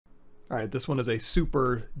All right, this one is a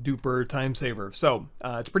super duper time saver. So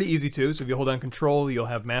it's pretty easy too. So if you hold down Control, you'll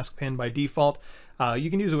have mask pin by default. You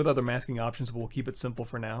can use it with other masking options, but we'll keep it simple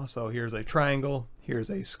for now. So here's a triangle, here's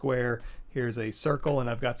a square, here's a circle, and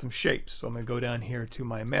I've got some shapes. So I'm gonna go down here to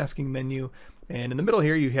my masking menu. And in the middle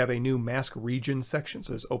here, you have a new mask region section.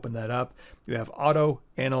 So just open that up. You have auto,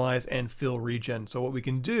 analyze, and fill region. So what we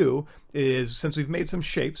can do is, since we've made some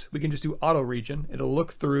shapes, we can just do auto region. It'll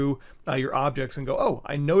look through your objects and go, oh,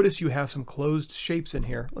 I notice you have some closed shapes in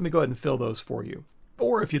here. Let me go ahead and fill those for you.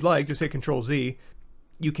 Or if you'd like, just hit Control Z,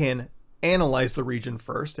 you can analyze the region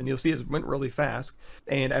first, and you'll see it went really fast.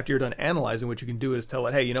 And after you're done analyzing, what you can do is tell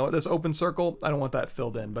it, hey, you know what, this open circle, I don't want that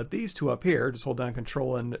filled in, but these two up here, just hold down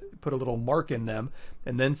Control and put a little mark in them,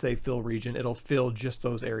 and then say fill region. It'll fill just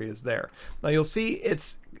those areas there. Now you'll see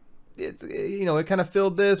it's you know, it kind of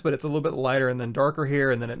filled this, but it's a little bit lighter and then darker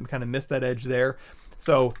here, and then it kind of missed that edge there.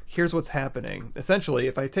 So here's what's happening. Essentially,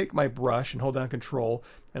 if I take my brush and hold down Control,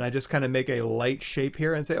 and I just kind of make a light shape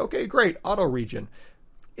here and say, okay, great, auto region,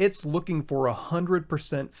 it's looking for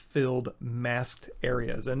 100% filled masked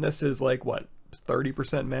areas. And this is like, what,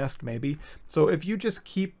 30% masked maybe? So if you just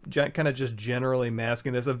keep kind of just generally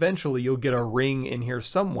masking this, eventually you'll get a ring in here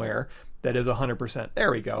somewhere that is 100%. There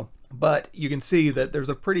we go. But you can see that there's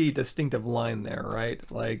a pretty distinctive line there, right?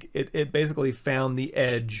 Like it basically found the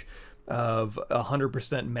edge of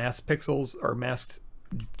 100% masked pixels or masked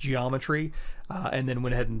geometry, and then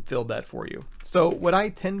went ahead and filled that for you. So what I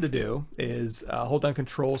tend to do is hold down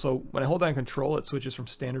Control. So when I hold down Control, it switches from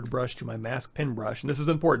standard brush to my mask pen brush, and this is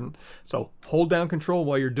important. So hold down Control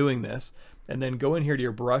while you're doing this, and then go in here to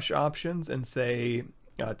your brush options and say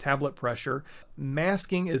tablet pressure.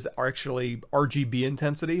 Masking is actually RGB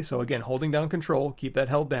intensity. So again, holding down Control, keep that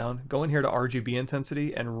held down, go in here to RGB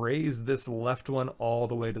intensity and raise this left one all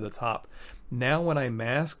the way to the top. Now when I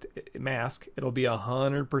mask, it'll be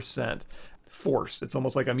 100% force. It's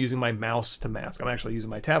almost like I'm using my mouse to mask. I'm actually using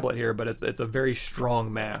my tablet here, but it's a very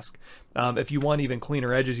strong mask. If you want even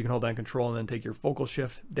cleaner edges, you can hold down Control and then take your focal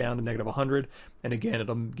shift down to -100. And again,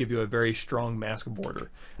 it'll give you a very strong mask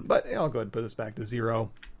border. But I'll go ahead and put this back to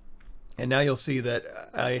 0. And now you'll see that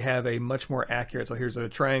I have a much more accurate, so here's a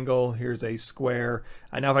triangle, here's a square.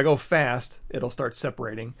 And now if I go fast, it'll start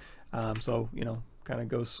separating. So, you know, kind of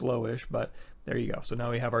go slowish, but there you go. So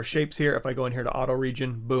now we have our shapes here. If I go in here to auto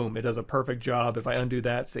region, boom, it does a perfect job. If I undo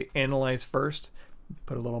that, say analyze first,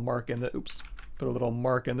 put a little mark in the, put a little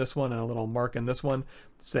mark in this one and a little mark in this one,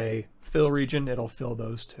 say fill region, it'll fill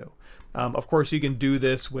those two. Of course, you can do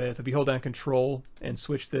this with, if you hold down Control and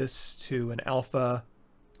switch this to an alpha,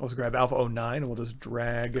 let's grab alpha 09 and we'll just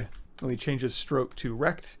drag, let me change this stroke to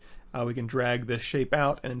rect. We can drag this shape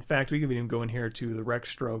out, and in fact we can even go in here to the rect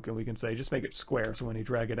stroke and we can say just make it square, so when you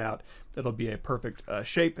drag it out it'll be a perfect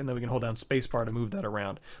shape, and then we can hold down spacebar to move that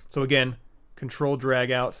around. So again, Control drag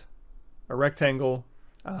out a rectangle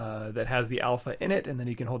that has the alpha in it, and then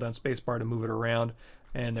you can hold down spacebar to move it around,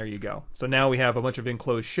 and there you go. So now we have a bunch of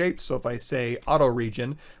enclosed shapes. So if I say auto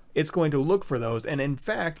region, it's going to look for those, and in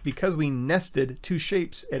fact because we nested two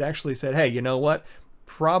shapes, it actually said, hey, you know what,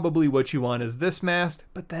 probably what you want is this mask,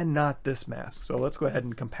 but then not this mask. So let's go ahead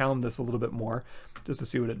and compound this a little bit more just to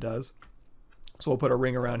see what it does. So we'll put a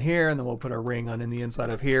ring around here, and then we'll put a ring on in the inside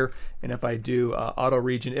of here. And if I do auto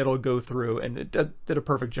region, it'll go through, and it did a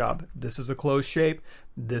perfect job. This is a closed shape,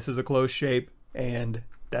 this is a closed shape, and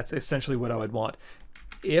that's essentially what I would want.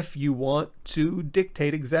 If you want to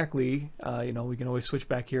dictate exactly, you know, we can always switch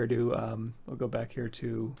back here to, we'll go back here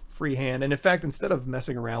to freehand. And in fact, instead of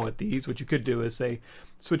messing around with these, what you could do is say,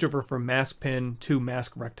 switch over from mask pen to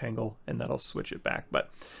mask rectangle, and that'll switch it back.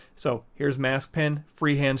 But so here's mask pen,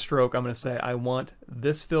 freehand stroke. I'm going to say, I want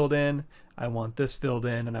this filled in, I want this filled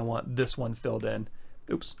in, and I want this one filled in.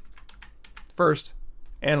 Oops. First,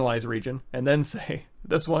 analyze region, and then say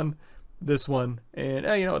this one, and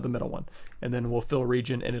you know what, the middle one, and then we'll fill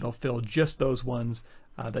region, and it'll fill just those ones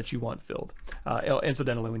that you want filled.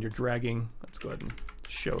 Incidentally, when you're dragging, let's go ahead and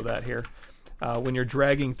show that here. When you're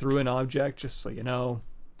dragging through an object, just so you know,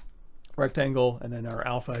 rectangle and then our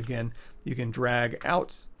alpha again, you can drag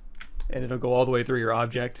out and it'll go all the way through your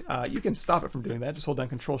object. You can stop it from doing that. Just hold down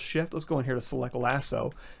Control Shift. Let's go in here to select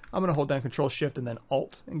lasso. I'm going to hold down Control Shift and then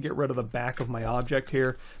Alt and get rid of the back of my object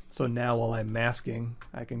here. So now while I'm masking,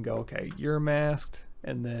 I can go, okay, you're masked,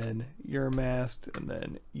 and then you're masked, and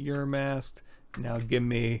then you're masked. Now give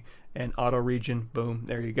me and auto region, boom,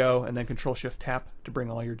 there you go, and then Control Shift Tap to bring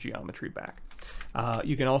all your geometry back.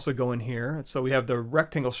 You can also go in here, so we have the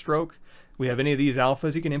rectangle stroke, we have any of these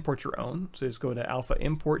alphas, you can import your own, so just go to alpha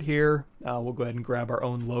import here, we'll go ahead and grab our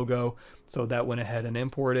own logo, so that went ahead and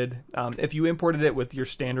imported. If you imported it with your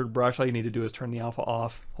standard brush, all you need to do is turn the alpha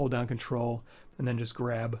off, hold down Control, and then just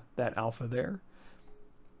grab that alpha there.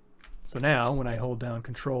 So now when I hold down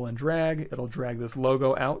Control and drag, it'll drag this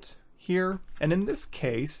logo out here. And in this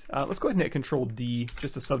case, let's go ahead and hit Control D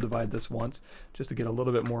just to subdivide this once, just to get a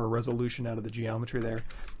little bit more resolution out of the geometry there.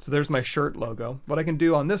 So there's my shirt logo. What I can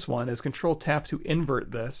do on this one is Control Tap to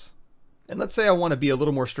invert this. And let's say I want to be a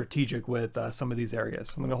little more strategic with some of these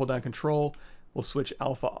areas. I'm going to hold down Control, we'll switch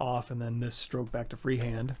alpha off, and then this stroke back to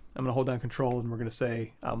freehand. I'm going to hold down Control, and we're going to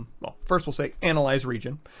say, well, first we'll say Analyze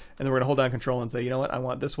Region, and then we're going to hold down Control and say, you know what, I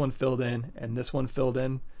want this one filled in, and this one filled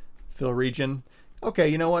in, fill region. Okay,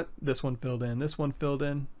 you know what, this one filled in, this one filled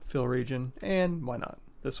in, fill region, and why not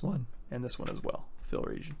this one and this one as well, fill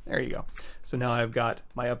region. There you go. So now I've got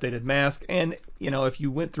my updated mask, and you know, if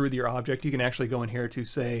you went through your object, you can actually go in here to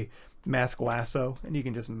say mask lasso, and you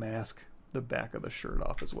can just mask the back of the shirt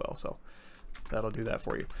off as well. So that'll do that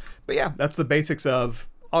for you. But yeah, that's the basics of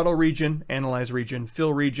auto region, analyze region,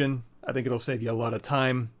 fill region. I think it'll save you a lot of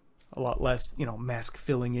time, a lot less, you know, mask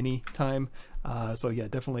filling any time. So yeah,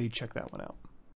 definitely check that one out.